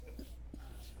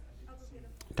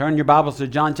Turn your Bibles to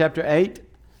John chapter 8.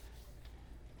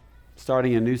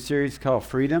 Starting a new series called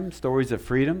Freedom, Stories of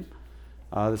Freedom.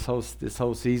 This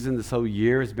whole season, this whole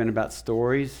year has been about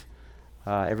stories.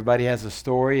 Everybody has a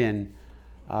story, and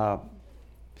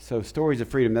so stories of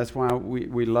freedom. That's why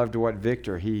we loved what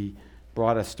Victor, he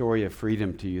brought a story of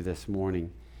freedom to you this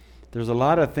morning. There's a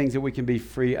lot of things that we can be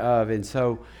free of, and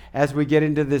so as we get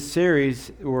into this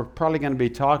series, we're probably going to be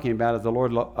talking about, as the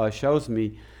Lord shows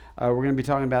me, we're going to be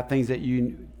talking about things that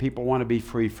people want to be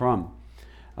free from.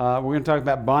 We're going to talk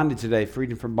about bondage today,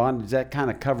 freedom from bondage. That kind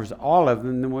of covers all of them,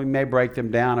 and then we may break them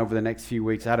down over the next few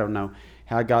weeks. I don't know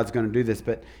how God's going to do this,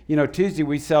 but Tuesday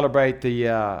we celebrate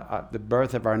the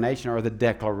birth of our nation, or the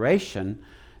Declaration.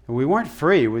 And we weren't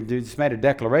free; we just made a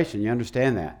declaration. You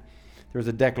understand that? There was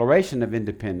a Declaration of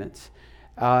Independence,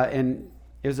 and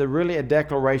it was really a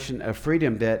declaration of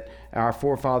freedom that our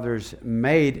forefathers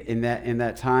made in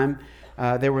that time.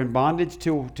 They were in bondage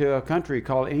to a country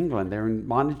called England. They were in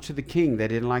bondage to the king. They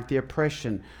didn't like the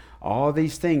oppression, all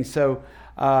these things. So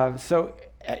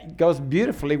it goes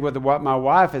beautifully with what my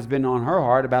wife has been on her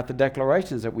heart about the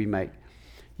declarations that we make.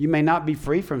 You may not be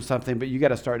free from something, but you got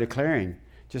to start declaring.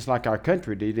 Just like our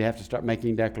country did, you have to start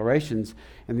making declarations,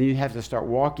 and then you have to start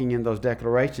walking in those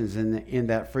declarations in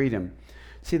that freedom.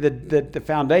 See, the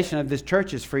foundation of this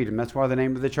church is freedom. That's why the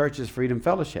name of the church is Freedom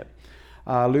Fellowship.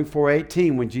 Luke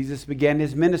 4:18, when Jesus began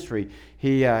his ministry,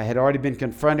 he had already been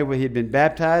confronted he had been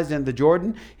baptized in the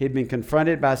Jordan. He had been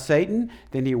confronted by Satan.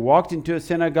 Then he walked into a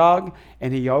synagogue,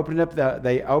 and they opened up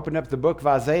the book of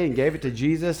Isaiah and gave it to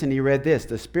Jesus, and he read this: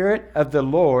 "The Spirit of the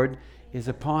Lord is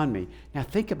upon me." Now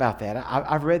think about that.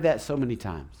 I've read that so many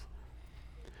times.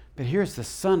 But here's the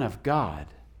Son of God,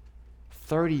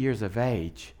 30 years of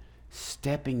age,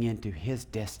 stepping into his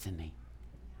destiny.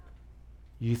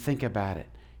 You think about it.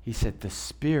 He said, "The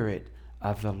Spirit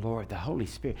of the Lord," the Holy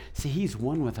Spirit. See, he's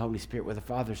one with the Holy Spirit, with the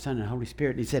Father, Son, and Holy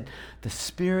Spirit. And he said, "The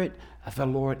Spirit of the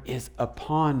Lord is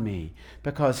upon me,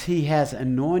 because he has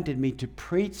anointed me to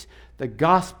preach the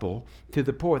gospel to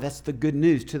the poor." That's the good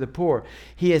news to the poor.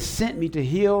 "He has sent me to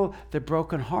heal the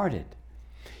brokenhearted,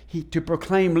 to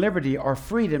proclaim liberty or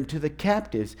freedom to the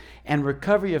captives, and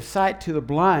recovery of sight to the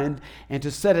blind, and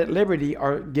to set at liberty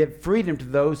or give freedom to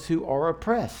those who are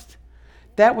oppressed."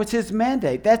 That was his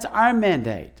mandate. That's our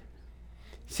mandate.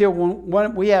 See,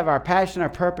 when we have our passion, our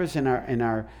purpose, and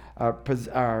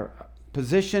our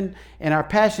position, and our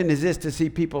passion is this: to see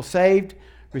people saved,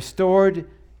 restored,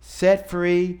 set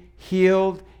free,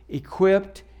 healed,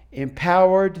 equipped,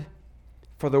 empowered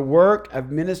for the work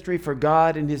of ministry for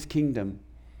God and his kingdom.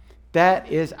 That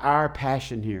is our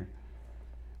passion here.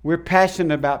 We're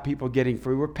passionate about people getting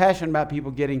free. We're passionate about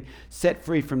people getting set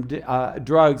free from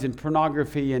drugs and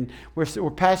pornography. And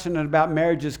we're passionate about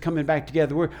marriages coming back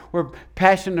together. We're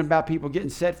passionate about people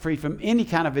getting set free from any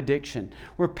kind of addiction.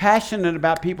 We're passionate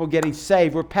about people getting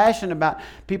saved. We're passionate about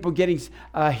people getting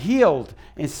healed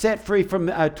and set free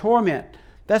from torment.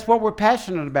 That's what we're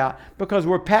passionate about, because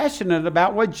we're passionate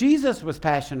about what Jesus was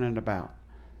passionate about.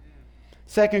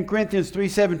 2 Corinthians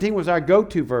 3:17 was our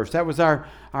go-to verse. That was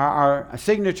our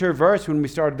signature verse when we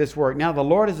started this work. Now the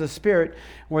Lord is a spirit.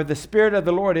 Where the Spirit of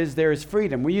the Lord is, there is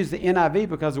freedom. We use the NIV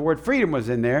because the word freedom was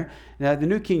in there. Now, the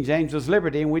New King James was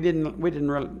liberty, and we didn't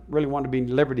really want to be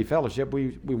Liberty Fellowship.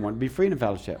 We wanted to be Freedom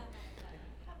Fellowship.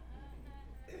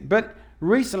 But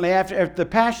recently, after the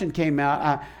Passion came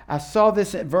out, I saw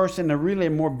this verse in a really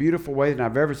more beautiful way than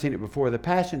I've ever seen it before. The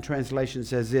Passion Translation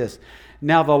says this: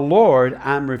 "Now the Lord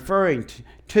I'm referring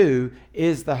to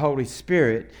is the Holy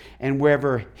Spirit, and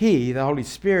wherever he, the Holy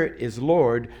Spirit, is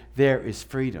Lord, there is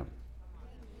freedom."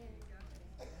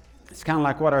 It's kind of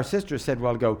like what our sister said a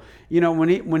while ago.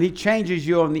 When he changes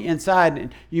you on the inside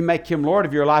and you make him Lord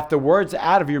of your life, the words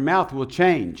out of your mouth will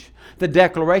change. The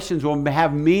declarations will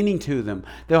have meaning to them.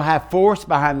 They'll have force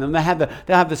behind them. They'll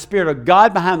have the Spirit of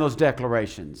God behind those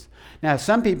declarations. Now,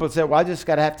 some people say, "Well, I just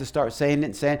have to start saying it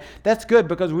and saying it." That's good,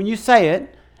 because when you say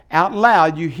it out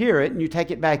loud, you hear it and you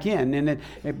take it back in, and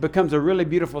it becomes a really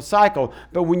beautiful cycle.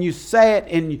 But when you say it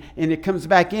and it comes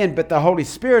back in, but the Holy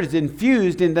Spirit is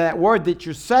infused in that word that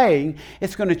you're saying,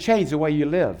 it's going to change the way you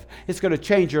live. It's going to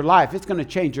change your life. It's going to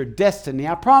change your destiny.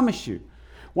 I promise you.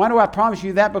 Why do I promise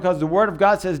you that? Because the Word of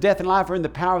God says death and life are in the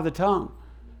power of the tongue.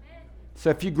 So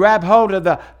if you grab hold of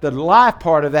the life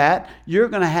part of that, you're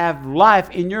going to have life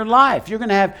in your life. You're going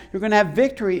to have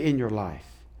victory in your life.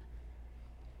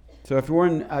 So if we're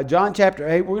in John chapter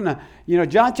 8, we're going to,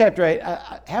 John chapter 8,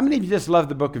 how many of you just love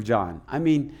the book of John? I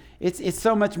mean, it's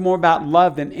so much more about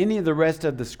love than any of the rest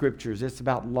of the scriptures. It's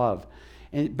about love.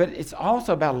 But it's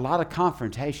also about a lot of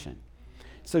confrontation.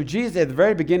 So Jesus, at the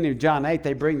very beginning of John 8,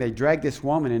 they drag this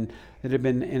woman that had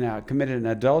been committed an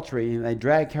adultery, and they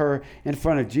drag her in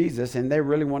front of Jesus, and they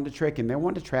really wanted to trick him. They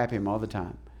wanted to trap him all the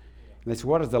time. And they said,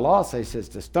 what does the law say? It says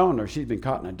to stone her. She's been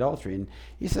caught in adultery. And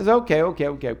he says,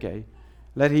 okay.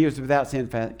 Let he who is without sin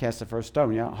cast the first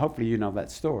stone. Hopefully you know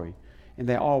that story. And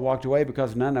they all walked away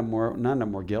because none of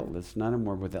them were guiltless. None of them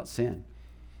were without sin.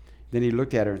 Then he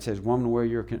looked at her and says, woman, where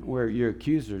are your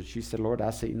accusers? She said, Lord, I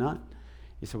see none.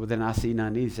 He said, well, then I see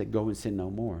none either. He said, go and sin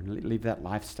no more. And leave that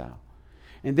lifestyle.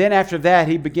 And then after that,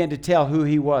 he began to tell who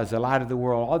he was, the light of the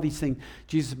world. All these things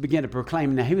Jesus began to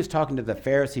proclaim. Now, he was talking to the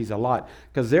Pharisees a lot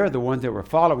because they're the ones that were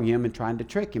following him and trying to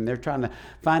trick him. They're trying to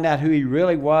find out who he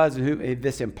really was, and who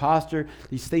this imposter,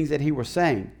 these things that he was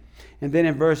saying. And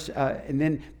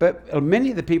then but many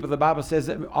of the people, the Bible says,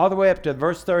 that all the way up to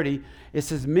verse 30, it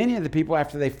says many of the people,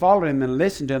 after they followed him and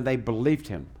listened to him, they believed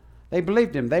him. They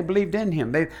believed him. They believed in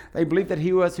him. They believed that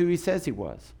he was who he says he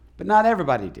was. But not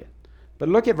everybody did. But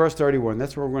look at verse 31.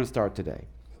 That's where we're going to start today.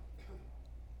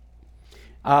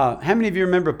 How many of you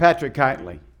remember Patrick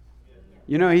Kitely?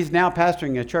 You know, he's now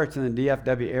pastoring a church in the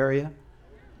DFW area.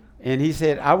 And he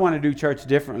said, I want to do church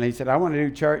differently. He said, I want to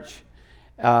do church.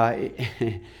 So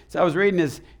I was reading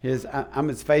I'm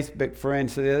his Facebook friend.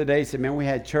 So the other day he said, man, we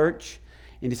had church.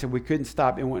 And he said, we couldn't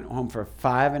stop and went home for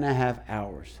 5.5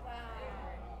 hours.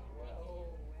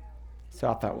 So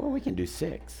I thought, well, we can do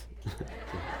 6.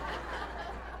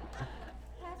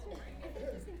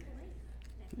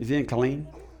 Is he in Killeen?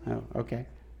 Oh, okay.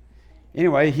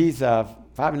 Anyway, he's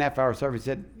 5.5 hour service.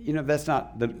 He said, that's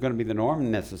not going to be the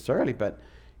norm necessarily, but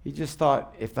he just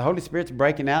thought if the Holy Spirit's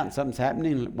breaking out and something's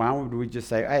happening, why would we just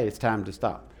say, hey, it's time to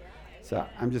stop? So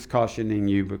I'm just cautioning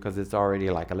you because it's already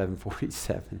like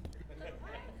 11:47.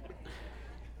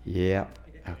 Yeah,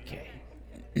 okay.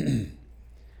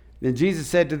 Then Jesus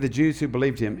said to the Jews who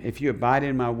believed him, if you abide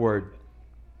in my word,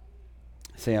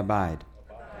 say abide.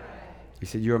 He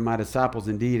said, you are my disciples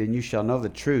indeed, and you shall know the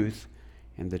truth,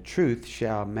 and the truth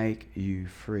shall make you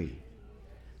free.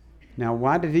 Now,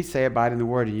 why did he say abide in the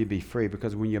word and you be free?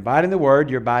 Because when you abide in the word,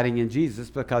 you're abiding in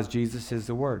Jesus because Jesus is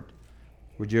the word.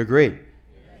 Would you agree? Yes.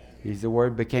 He's the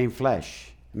word became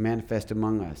flesh and manifest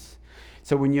among us.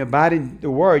 So when you abide in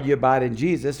the word, you abide in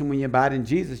Jesus. And when you abide in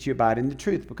Jesus, you abide in the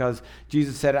truth because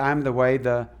Jesus said, I'm the way,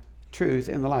 the truth,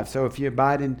 and the life. So if you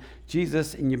abide in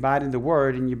Jesus and you abide in the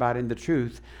word and you abide in the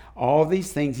truth, all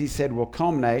these things, he said, will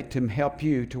culminate to help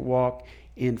you to walk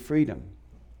in freedom.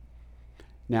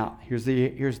 Now, here's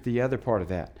the other part of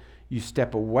that. You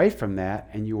step away from that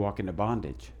and you walk into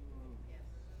bondage.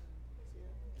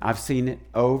 I've seen it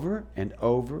over and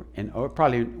over and over.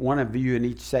 Probably one of you in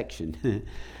each section.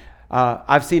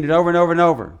 I've seen it over and over and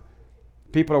over.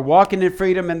 People are walking in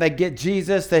freedom and they get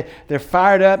Jesus. They're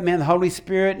fired up, man, the Holy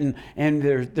Spirit, and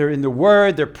they're in the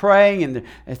Word, they're praying, and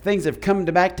things have come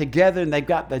back together, and they've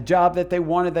got the job that they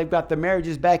wanted, they've got the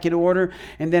marriages back in order,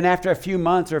 and then after a few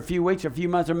months or a few weeks or a few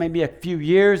months or maybe a few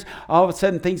years, all of a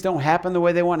sudden things don't happen the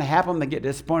way they want to happen. They get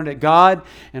disappointed at God,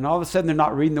 and all of a sudden they're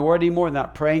not reading the Word anymore, they're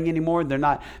not praying anymore, they're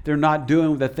not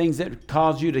doing the things that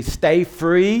cause you to stay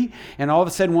free, and all of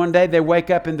a sudden one day they wake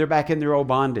up and they're back in their old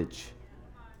bondage.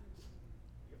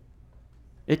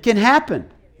 It can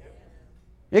happen.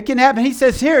 It can happen. He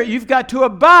says here, you've got to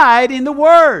abide in the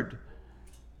Word.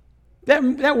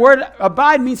 That word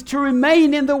abide means to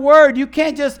remain in the Word. You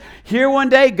can't just hear one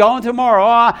day, gone tomorrow.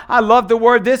 Oh, I love the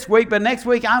Word this week, but next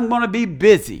week I'm going to be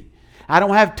busy. I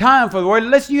don't have time for the Word.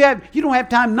 Unless you don't have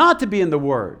time not to be in the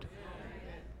Word.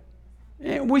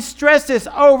 And we stress this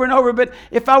over and over, but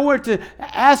if I were to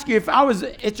ask you, if I was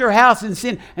at your house and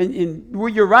sin, and were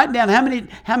you writing down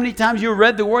how many times you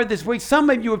read the Word this week,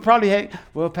 some of you would probably say,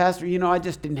 well, Pastor, I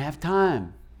just didn't have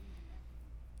time.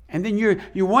 And then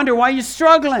you wonder why you're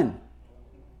struggling.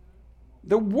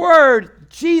 The Word,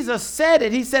 Jesus said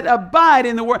it. He said, abide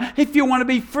in the Word. If you want to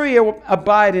be free,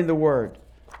 abide in the Word.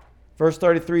 Verse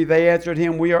 33, they answered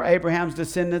him, we are Abraham's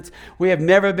descendants. We have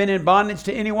never been in bondage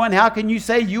to anyone. How can you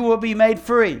say you will be made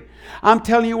free? I'm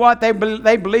telling you what, they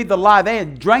believed the lie. They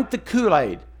had drank the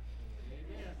Kool-Aid.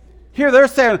 Here they're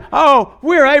saying, oh,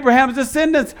 we're Abraham's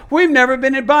descendants. We've never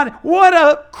been in bondage. What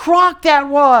a crock that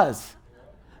was.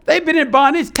 They've been in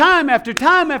bondage time after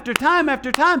time after time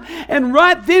after time. And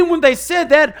right then when they said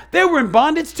that, they were in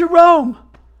bondage to Rome.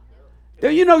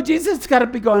 Jesus has got to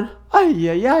be going,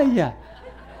 ay, ay, ay, ay.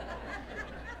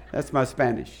 That's my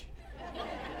Spanish.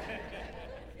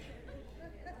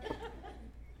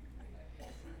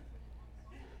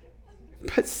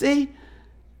 But see,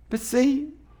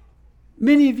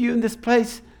 many of you in this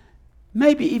place,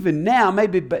 maybe even now,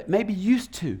 maybe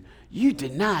used to, you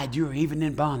denied you were even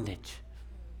in bondage.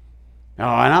 Oh,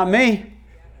 not me.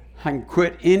 I can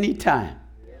quit any time.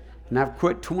 And I've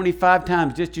quit 25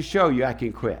 times just to show you I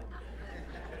can quit.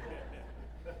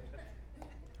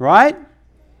 Right?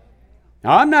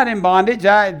 Now, I'm not in bondage.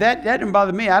 That doesn't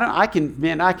bother me. I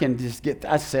can just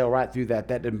I sail right through that.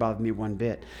 That doesn't bother me one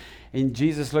bit. And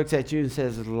Jesus looks at you and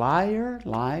says, liar,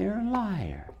 liar,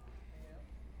 liar.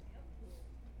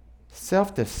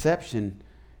 Self-deception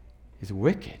is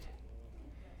wicked.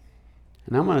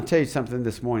 And I'm going to tell you something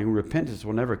this morning. Repentance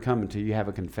will never come until you have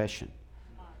a confession.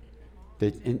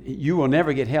 And you will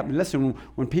never get help. Listen,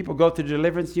 when people go through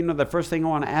deliverance, the first thing I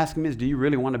want to ask them is, do you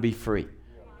really want to be free?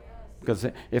 Because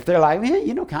if they're like,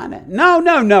 kind of.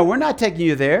 No, we're not taking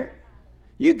you there.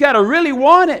 You got to really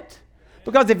want it.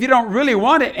 Because if you don't really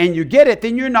want it and you get it,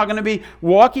 then you're not going to be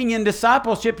walking in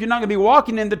discipleship. You're not going to be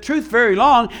walking in the truth very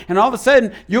long. And all of a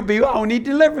sudden, you'll be, we need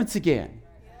deliverance again.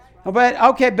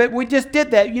 But we just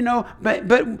did that, But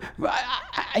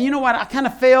you know what? I kind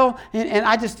of fell, and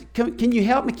I just, can you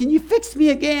help me? Can you fix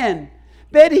me again?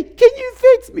 Betty, can you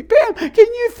fix me? Pam, can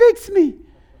you fix me?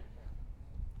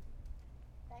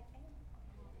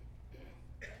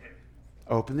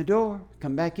 Open the door.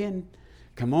 Come back in.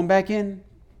 Come on back in.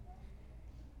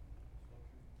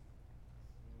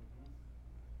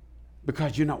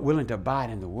 Because you're not willing to abide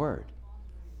in the Word.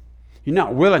 You're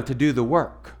not willing to do the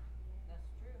work.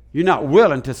 You're not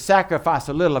willing to sacrifice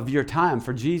a little of your time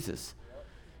for Jesus.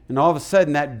 And all of a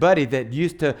sudden, that buddy that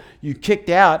you kicked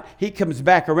out, he comes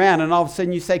back around, and all of a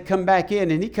sudden you say, come back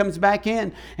in. And he comes back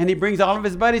in, and he brings all of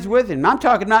his buddies with him. I'm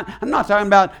not talking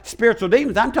about spiritual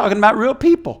demons. I'm talking about real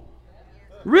people.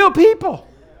 Real people.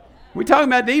 We're talking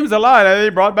about demons a lot. They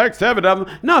brought back 7 of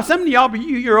them. No, some of y'all,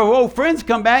 your old friends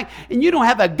come back, and you don't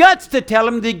have the guts to tell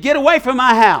them to get away from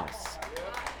my house.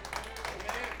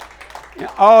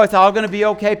 Oh, it's all going to be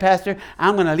okay, Pastor.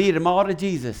 I'm going to lead them all to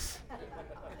Jesus.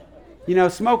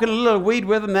 Smoking a little weed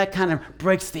with them, that kind of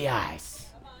breaks the ice.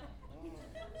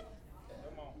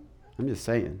 I'm just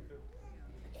saying.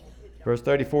 Verse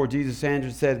 34, Jesus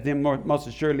answered said, then most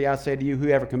assuredly I say to you,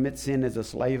 whoever commits sin is a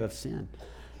slave of sin.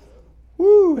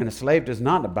 Woo! And a slave does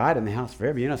not abide in the house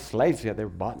forever. Slaves, they were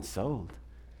bought and sold.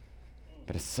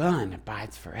 But a son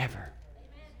abides forever.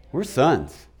 We're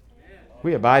sons.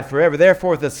 We abide forever.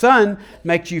 Therefore, if the Son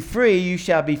makes you free, you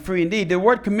shall be free indeed. The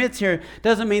word commits here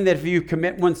doesn't mean that if you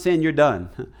commit one sin, you're done.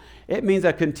 It means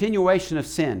a continuation of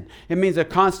sin. It means a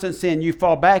constant sin. You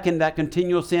fall back in that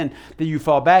continual sin, then you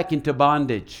fall back into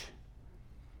bondage.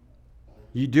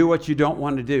 You do what you don't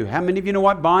want to do. How many of you know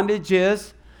what bondage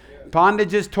is?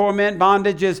 Bondage is torment.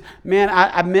 Bondage is, man,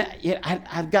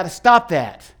 I've got to stop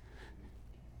that.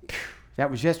 That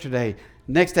was yesterday.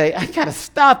 Next day, I got to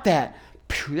stop that.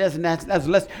 That's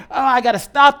less. Oh, I got to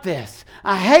stop this.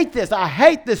 I hate this. I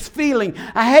hate this feeling.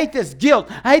 I hate this guilt.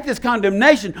 I hate this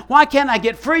condemnation. Why can't I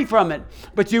get free from it?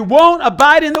 But you won't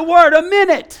abide in the Word a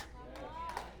minute.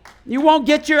 You won't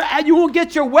get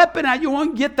your weapon out. You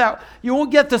won't get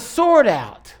the sword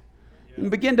out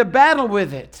and begin to battle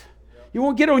with it. You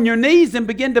won't get on your knees and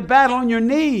begin to battle on your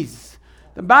knees.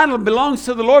 The battle belongs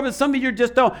to the Lord, but some of you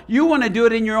just don't. You want to do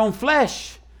it in your own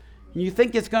flesh. And you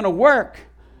think it's going to work.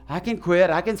 I can quit.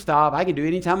 I can stop. I can do it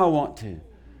anytime I want to.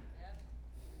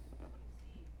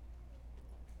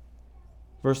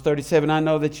 Verse 37, I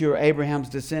know that you are Abraham's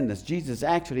descendants. Jesus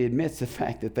actually admits the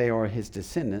fact that they are his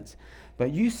descendants.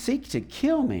 But you seek to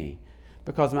kill me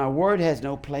because my word has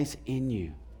no place in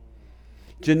you.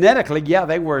 Genetically, yeah,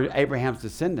 they were Abraham's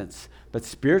descendants. But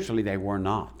spiritually, they were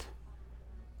not.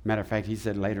 Matter of fact, he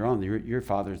said later on, your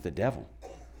father is the devil.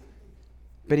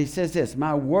 But he says this,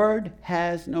 my word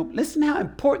has no... Listen how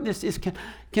important this is.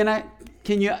 Can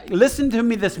you listen to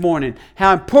me this morning?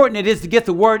 How important it is to get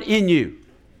the word in you.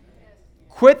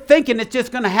 Quit thinking it's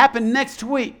just going to happen next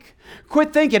week.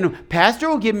 Quit thinking, Pastor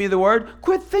will give me the word.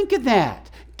 Quit thinking that.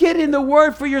 Get in the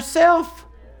word for yourself.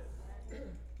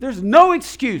 There's no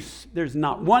excuse. There's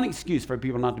not one excuse for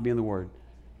people not to be in the word.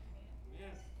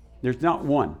 There's not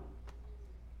one.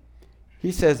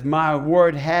 He says, my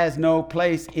word has no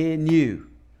place in you.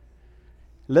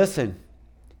 Listen,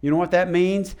 you know what that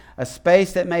means? A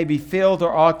space that may be filled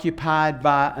or occupied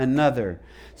by another.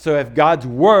 So if God's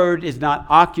word is not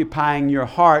occupying your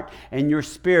heart and your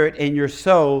spirit and your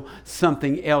soul,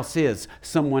 something else is.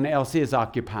 Someone else is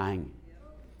occupying.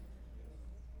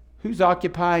 Who's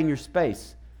occupying your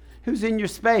space? Who's in your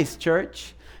space,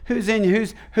 church? Who's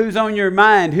on your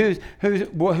mind?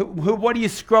 What are you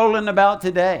scrolling about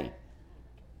today?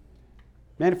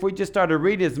 Man, if we just started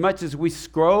reading as much as we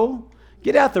scroll,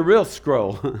 get out the real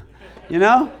scroll. You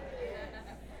know?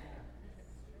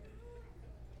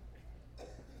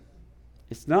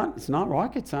 It's not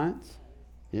rocket science.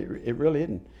 It really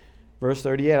isn't. Verse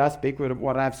 38, I speak with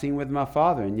what I've seen with my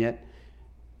father, and yet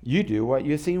you do what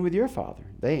you've seen with your father.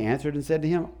 They answered and said to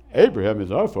him, Abraham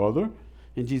is our father.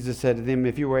 And Jesus said to them,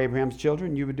 if you were Abraham's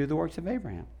children, you would do the works of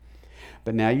Abraham.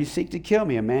 But now you seek to kill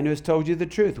me, a man who has told you the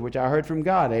truth, which I heard from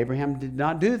God. Abraham did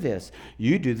not do this.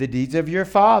 You do the deeds of your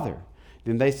father.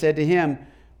 Then they said to him,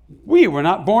 we were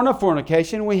not born of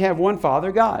fornication. We have one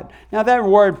Father, God. Now that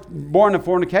word born of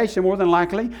fornication, more than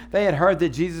likely, they had heard that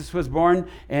Jesus was born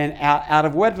and out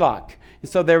of wedlock.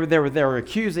 And so they were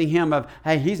accusing him of,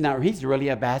 hey, he's really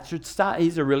a bastard son.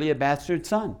 He's really a bastard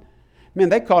son. Man,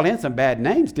 they called him some bad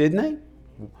names, didn't they?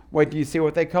 Wait till you see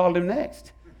what they called him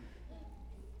next.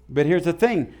 But here's the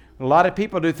thing. A lot of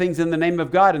people do things in the name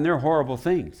of God, and they're horrible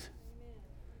things.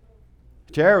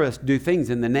 Terrorists do things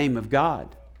in the name of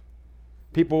God.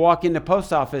 People walk in the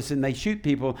post office and they shoot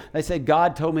people. They say,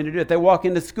 God told me to do it. They walk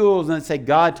into schools and they say,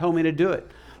 God told me to do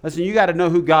it. Listen, you got to know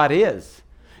who God is.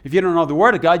 If you don't know the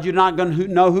Word of God, you're not going to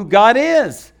know who God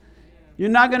is. You're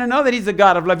not going to know that He's a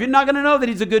God of love. You're not going to know that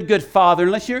He's a good Father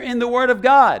unless you're in the Word of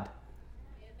God.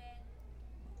 Amen.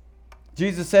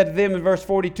 Jesus said to them in verse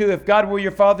 42, if God were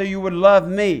your Father, you would love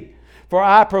me. For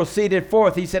I proceeded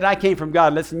forth. He said, I came from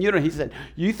God. Listen, he said,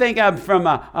 you think I'm from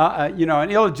an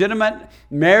illegitimate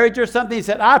marriage or something? He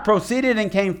said, I proceeded and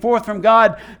came forth from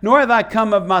God, nor have I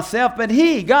come of myself, but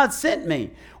He, God, sent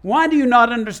me. Why do you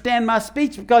not understand my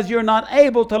speech? Because you're not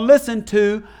able to listen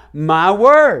to my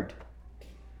word.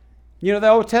 You know, the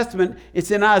Old Testament, it's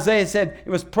in Isaiah, it said it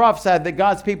was prophesied that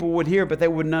God's people would hear, but they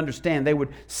wouldn't understand. They would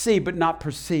see, but not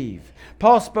perceive.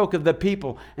 Paul spoke of the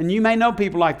people, and you may know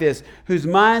people like this, whose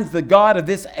minds the God of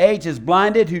this age is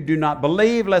blinded, who do not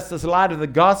believe, lest the light of the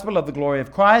gospel of the glory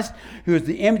of Christ, who is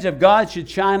the image of God, should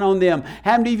shine on them.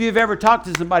 How many of you have ever talked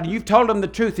to somebody, you've told them the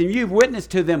truth, and you've witnessed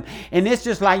to them, and it's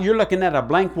just like you're looking at a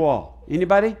blank wall?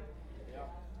 Anybody?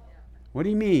 What do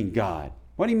you mean, God?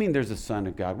 What do you mean there's a Son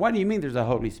of God? What do you mean there's a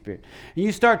Holy Spirit? And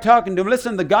you start talking to them.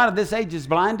 Listen, the God of this age has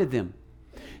blinded them.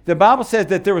 The Bible says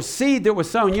that there was seed that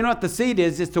was sown. You know what the seed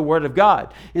is? It's the Word of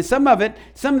God. And some of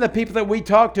the people that we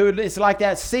talk to, it's like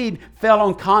that seed fell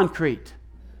on concrete.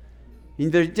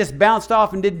 And they just bounced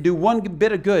off and didn't do one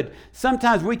bit of good.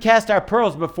 Sometimes we cast our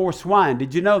pearls before swine.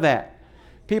 Did you know that?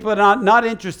 People are not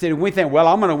interested, and we think, well,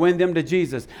 I'm going to win them to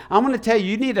Jesus. I'm going to tell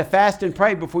you, you need to fast and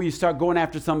pray before you start going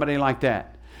after somebody like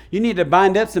that. You need to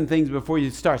bind up some things before you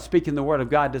start speaking the word of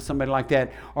God to somebody like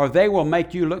that, or they will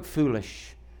make you look foolish.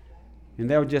 And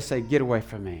they'll just say, get away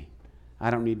from me.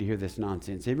 I don't need to hear this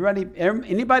nonsense. Anybody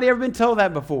ever been told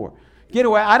that before? Get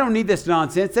away. I don't need this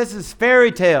nonsense. This is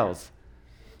fairy tales.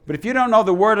 But if you don't know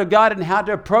the word of God and how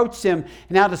to approach them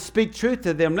and how to speak truth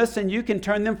to them, listen, you can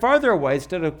turn them further away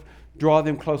instead of draw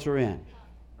them closer in.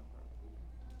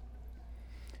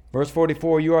 Verse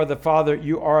 44, you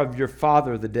are of your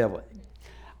father, the devil.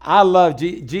 I love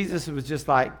Jesus was just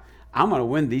like, I'm going to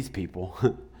win these people.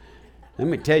 Let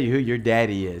me tell you who your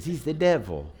daddy is. He's the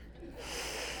devil.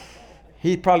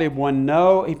 He probably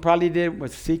did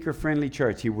with seeker-friendly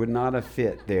church. He would not have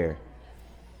fit there.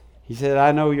 He said,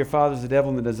 I know your father's the devil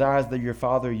and the desires of your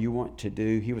father you want to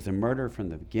do. He was a murderer from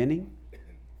the beginning,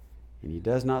 and he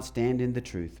does not stand in the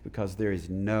truth because there is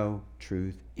no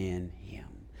truth in him.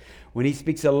 When he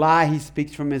speaks a lie, he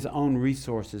speaks from his own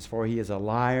resources, for he is a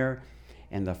liar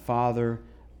and the father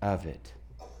of it.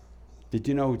 Did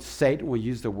you know Satan will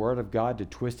use the word of God to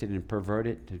twist it and pervert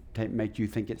it, to make you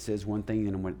think it says one thing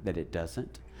and that it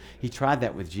doesn't? He tried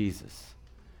that with Jesus.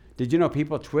 Did you know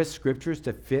people twist scriptures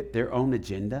to fit their own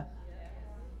agenda?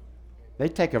 They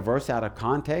take a verse out of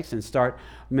context and start,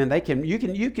 you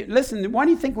can listen, why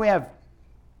do you think we have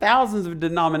thousands of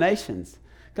denominations?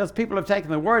 Because people have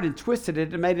taken the word and twisted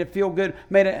it and made it feel good,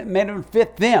 made it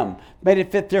fit them, made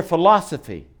it fit their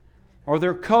philosophy or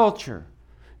their culture.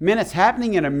 Man, it's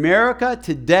happening in America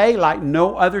today like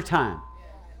no other time.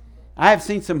 I have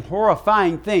seen some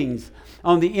horrifying things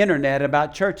on the internet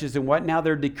about churches and what now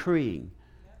they're decreeing.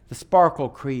 The Sparkle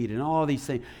Creed and all these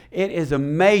things. It is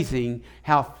amazing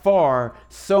how far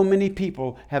so many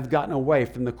people have gotten away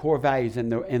from the core values in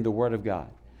the Word of God.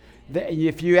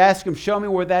 If you ask them, show me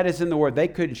where that is in the Word, they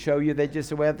couldn't show you. They just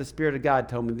said, well, the Spirit of God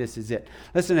told me this is it.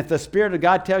 Listen, if the Spirit of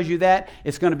God tells you that,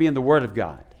 it's going to be in the Word of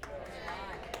God.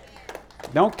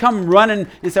 Don't come running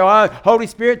and say, oh, Holy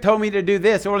Spirit told me to do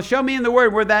this. Well, show me in the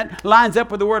Word where that lines up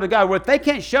with the Word of God. Well, if they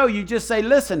can't show you, just say,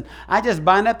 listen, I just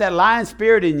bind up that lying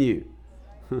spirit in you.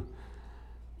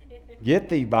 Get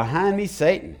thee behind me,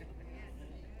 Satan.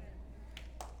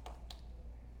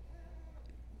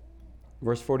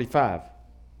 Verse 45.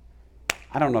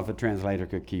 I don't know if a translator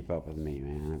could keep up with me,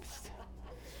 man. It's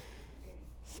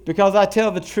because I tell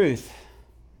the truth,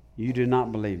 you do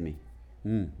not believe me.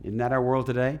 Isn't that our world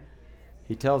today?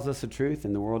 He tells us the truth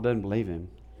and the world doesn't believe him.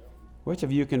 Which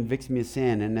of you convicts me of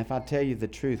sin? And if I tell you the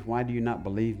truth, why do you not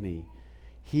believe me?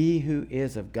 He who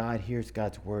is of God hears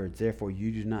God's words. Therefore,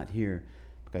 you do not hear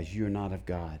because you are not of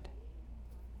God.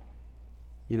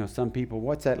 You know, some people,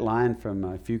 what's that line from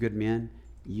A Few Good Men?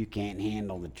 You can't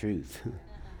handle the truth.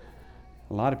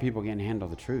 A lot of people can't handle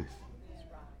the truth.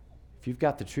 If you've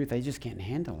got the truth, they just can't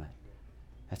handle it.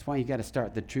 That's why you got to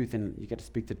start the truth and you got to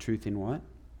speak the truth in what?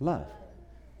 Love.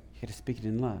 You got to speak it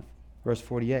in love. Verse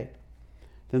 48.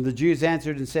 Then the Jews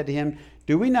answered and said to him,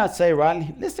 do we not say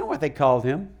rightly, listen to what they called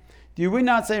him. Do we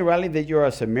not say rightly that you're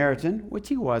a Samaritan, which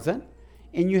he wasn't,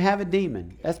 and you have a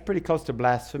demon? That's pretty close to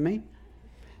blasphemy.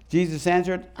 Jesus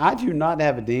answered, I do not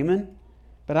have a demon,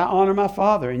 but I honor my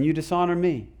Father, and you dishonor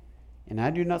me. And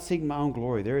I do not seek my own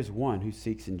glory. There is one who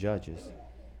seeks and judges.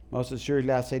 Most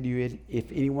assuredly I say to you,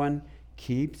 if anyone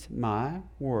keeps my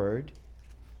word,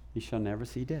 he shall never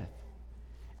see death.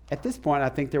 At this point, I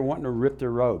think they're wanting to rip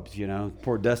their robes, you know,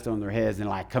 pour dust on their heads and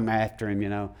like come after him, you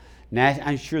know.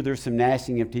 I'm sure there's some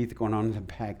gnashing of teeth going on in the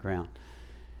background.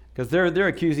 Because they're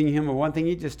accusing him of one thing.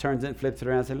 He just turns it and flips it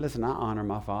around and says, listen, I honor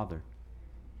my Father.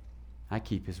 I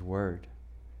keep his word.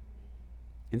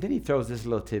 And then he throws this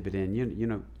little tidbit in, you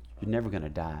know, you're never going to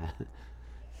die.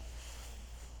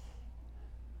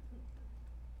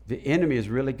 The enemy is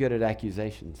really good at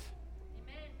accusations.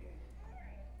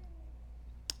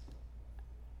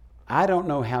 I don't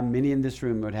know how many in this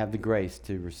room would have the grace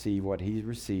to receive what he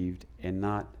received and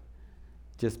not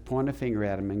just point a finger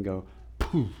at him and go,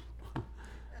 poof.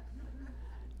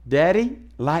 Daddy,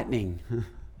 lightning.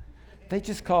 They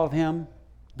just called him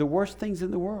the worst things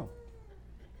in the world.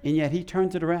 And yet he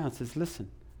turns it around and says, listen,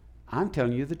 I'm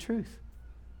telling you the truth.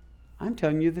 I'm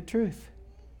telling you the truth.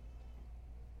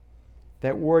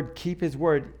 That word, keep his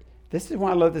word. This is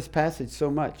why I love this passage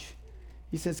so much.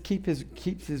 He says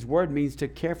keeps his word means to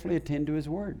carefully attend to his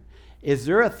word. Is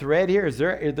there a thread here? Is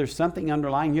there something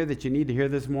underlying here that you need to hear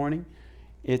this morning?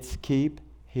 It's keep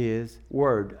his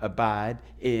word. Abide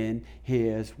in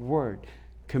his word.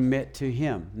 Commit to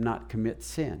him, not commit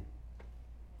sin.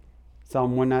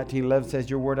 Psalm 119:11 says,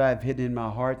 your word I have hidden in my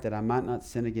heart that I might not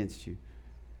sin against you.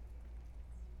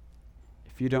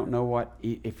 If you don't know what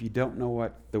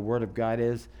the word of God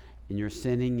is, and you're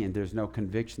sinning and there's no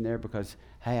conviction there because,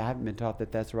 hey, I haven't been taught that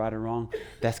that's right or wrong,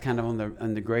 that's kind of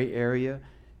on the gray area,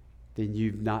 then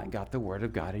you've not got the word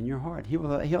of God in your heart. He'll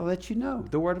let you know.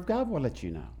 The word of God will let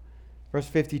you know. Verse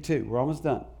 52, we're almost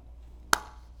done.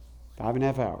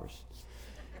 5.5 hours.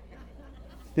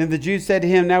 Then the Jews said to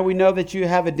him, now we know that you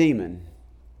have a demon.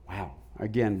 Wow,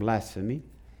 again, blasphemy.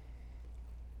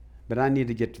 But I need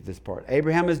to get to this part.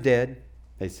 Abraham is dead,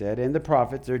 they said, and the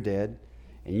prophets are dead.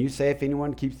 And you say, if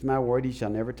anyone keeps my word, he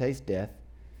shall never taste death.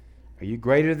 Are you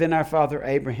greater than our father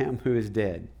Abraham, who is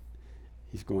dead?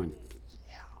 He's going,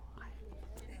 yeah.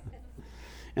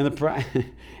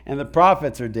 and the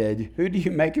prophets are dead. Who do you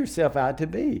make yourself out to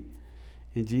be?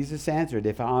 And Jesus answered,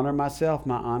 if I honor myself,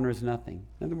 my honor is nothing.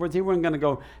 In other words, he wasn't going to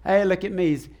go, hey, look at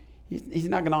me. He's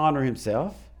not going to honor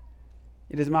himself.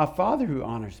 It is my Father who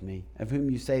honors me, of whom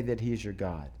you say that he is your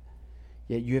God.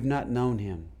 Yet you have not known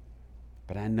him,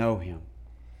 but I know him.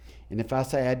 And if I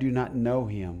say I do not know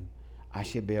him, I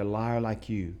shall be a liar like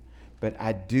you. But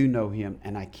I do know him,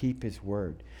 and I keep his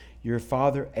word. Your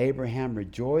father Abraham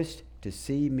rejoiced to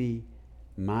see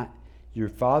my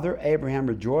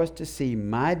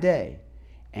day,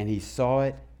 and he saw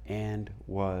it and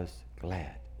was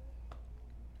glad.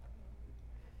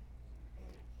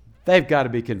 They've got to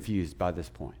be confused by this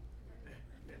point.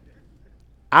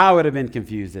 I would have been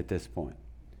confused at this point.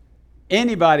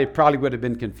 Anybody probably would have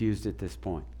been confused at this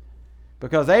point.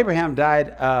 Because Abraham died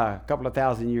a couple of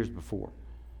thousand years before.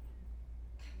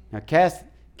 Now,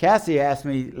 Cassie asked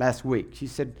me last week, she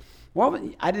said,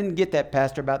 I didn't get that,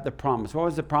 Pastor, about the promise. What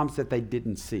was the promise that they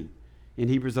didn't see in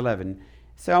Hebrews 11?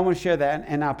 So I want to share that,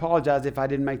 and I apologize if I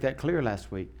didn't make that clear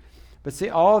last week. But see,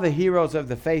 all the heroes of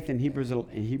the faith in Hebrews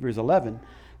 11,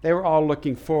 they were all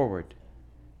looking forward.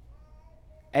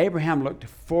 Abraham looked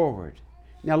forward.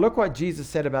 Now look what Jesus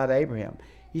said about Abraham.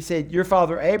 He said, your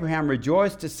father Abraham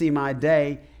rejoiced to see my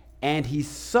day, and he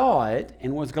saw it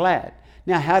and was glad.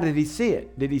 Now, how did he see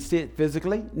it? Did he see it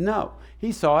physically? No.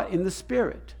 He saw it in the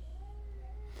Spirit.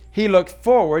 He looked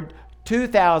forward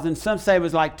 2,000, some say it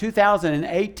was like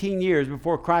 2,018 years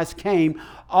before Christ came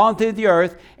onto the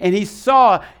earth, and he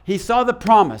saw the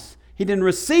promise. He didn't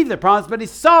receive the promise, but he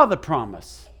saw the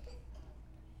promise.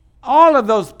 All of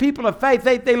those people of faith,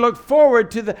 they looked forward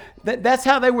to that's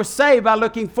how they were saved, by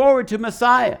looking forward to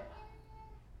Messiah.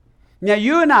 Now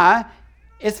you and I,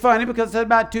 it's funny because it's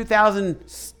about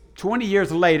 2020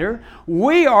 years later,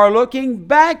 we are looking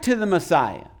back to the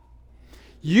Messiah.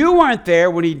 You weren't there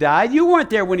when he died. You weren't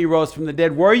there when he rose from the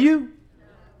dead, were you?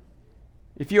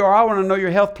 If you are, I want to know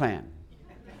your health plan.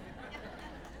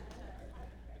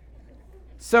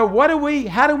 So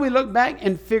how do we look back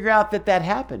and figure out that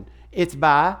happened? It's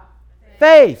by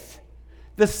faith.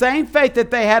 The same faith that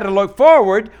they had to look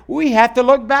forward, we have to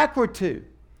look backward to.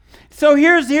 So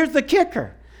here's the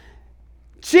kicker.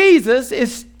 Jesus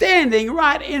is standing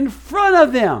right in front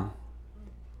of them.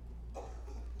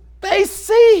 They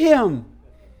see him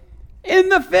in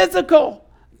the physical.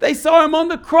 They saw him on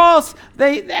the cross.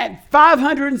 They had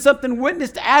 500 and something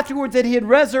witnessed afterwards that he had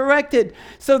resurrected.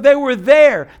 So they were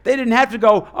there. They didn't have to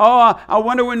go, oh, I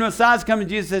wonder when Messiah's coming.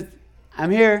 Jesus said,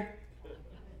 I'm here.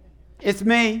 It's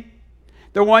me.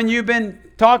 The one you've been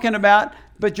talking about,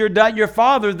 but your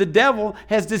father, the devil,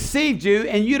 has deceived you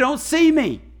and you don't see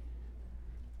me.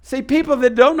 See, people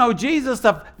that don't know Jesus,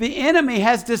 the enemy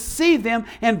has deceived them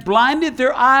and blinded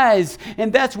their eyes.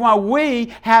 And that's why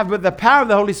we have with the power of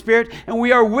the Holy Spirit and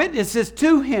we are witnesses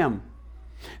to him.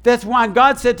 That's why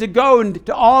God said to go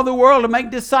into all the world and make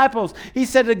disciples. He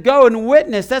said to go and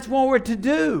witness. That's what we're to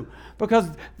do. Because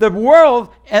the world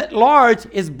at large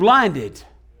is blinded.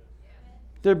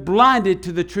 They're blinded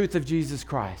to the truth of Jesus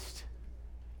Christ.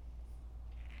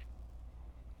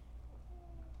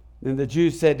 Then the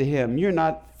Jews said to him, you're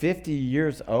not 50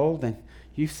 years old and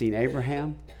you've seen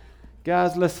Abraham?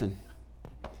 Guys, listen.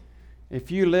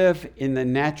 If you live in the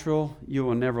natural, you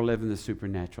will never live in the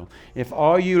supernatural. If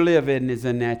all you live in is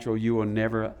the natural, you will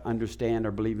never understand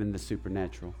or believe in the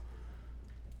supernatural.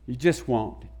 You just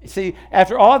won't. See,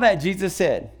 after all that, Jesus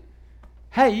said,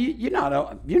 hey, you're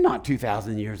not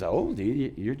 2,000 years old.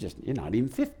 You're not even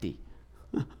 50.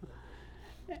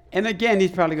 And again,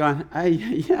 he's probably going,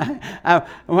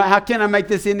 how can I make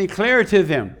this any clearer to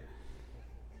them?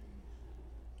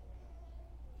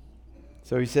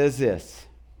 So he says this.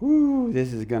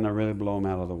 This is going to really blow them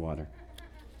out of the water.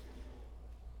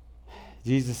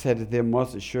 Jesus said to them,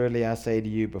 most assuredly I say to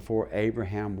you, before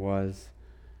Abraham was,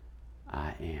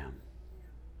 I am.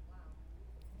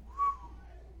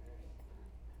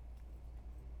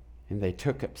 And they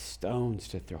took up stones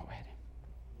to throw at him.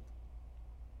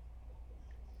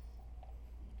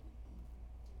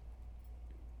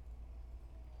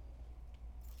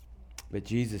 But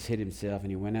Jesus hid himself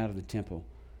and he went out of the temple,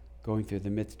 going through the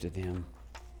midst of them,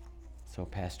 so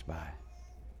passed by.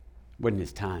 Wasn't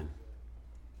his time.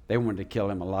 They wanted to kill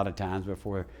him a lot of times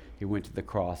before he went to the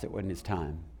cross. It wasn't his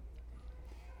time.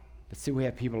 But see, we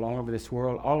have people all over this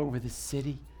world, all over this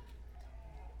city,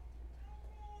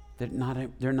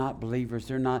 they're not believers.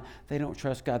 They don't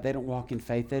trust God. They don't walk in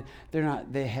faith.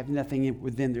 They have nothing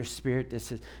within their spirit that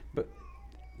says, but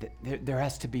there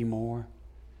has to be more.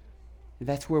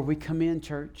 That's where we come in,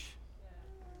 church.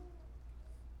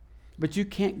 But you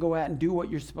can't go out and do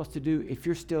what you're supposed to do if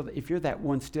you're that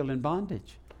one still in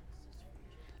bondage.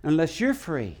 Unless you're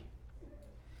free.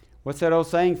 What's that old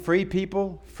saying? Free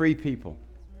people, free people.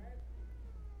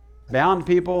 Bound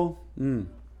people,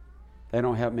 they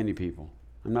don't help many people.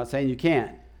 I'm not saying you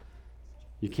can't.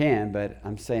 You can, but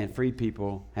I'm saying free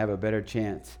people have a better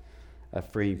chance of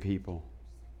freeing people.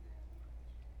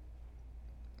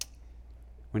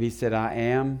 When he said, I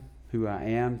am who I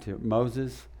am to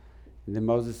Moses, and then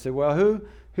Moses said, well,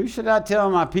 who should I tell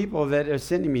my people that are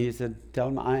sending me? He said, tell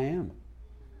them I am.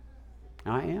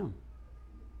 I am.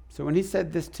 So when he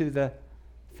said this to the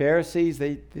Pharisees,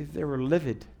 they were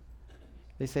livid.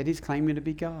 They said, he's claiming to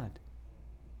be God.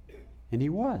 And he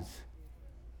was.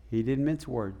 He didn't mince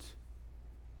words.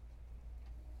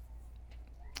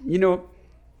 You know,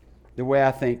 the way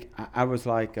I think, I was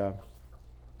like,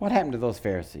 what happened to those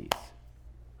Pharisees?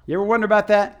 You ever wonder about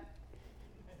that?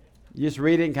 You just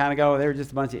read it and kind of go, they were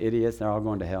just a bunch of idiots. They're all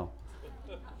going to hell.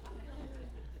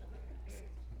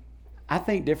 I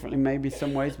think differently maybe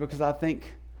some ways because I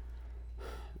think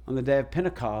on the day of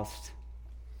Pentecost,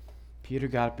 Peter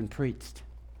got up and preached.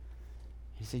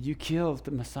 He said, you killed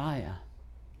the Messiah.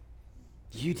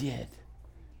 You did.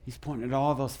 He's pointing at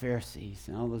all those Pharisees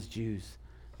and all those Jews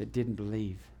that didn't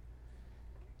believe.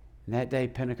 And that day,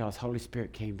 Pentecost, Holy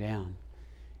Spirit came down.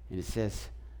 And it says,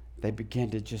 they began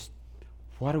to just,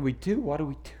 what do we do? What do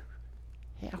we do?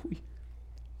 Yeah,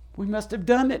 we must have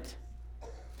done it.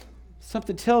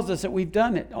 Something tells us that we've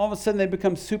done it. All of a sudden, they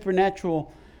become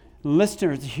supernatural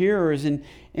listeners, hearers, and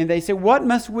they say, what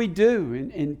must we do?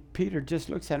 And Peter just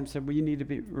looks at him and said, well, you need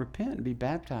to repent and be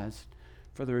baptized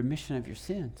for the remission of your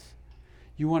sins.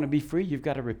 You want to be free, you've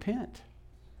got to repent.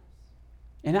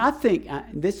 And I think,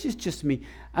 this is just me,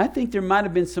 I think there might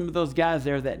have been some of those guys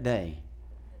there that day.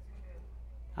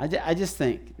 I just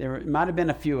think there might have been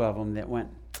a few of them that went,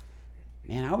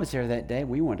 man, I was there that day.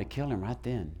 We wanted to kill him right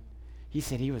then. He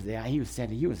said he was the I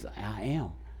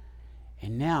am.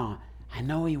 And now I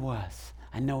know he was.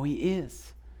 I know he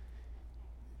is.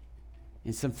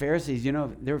 And some Pharisees,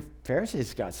 their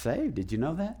Pharisees got saved. Did you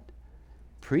know that?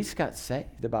 Priests got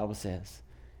saved, the Bible says.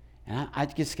 And I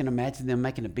just can imagine them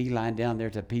making a beeline down there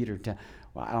to Peter.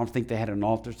 Well, I don't think they had an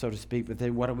altar, so to speak, but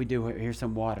what do we do? Here's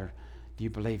some water. Do you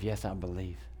believe? Yes, I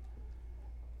believe.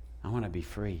 I want to be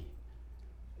free.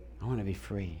 I want to be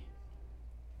free.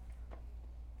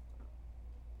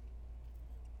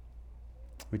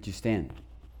 Would you stand?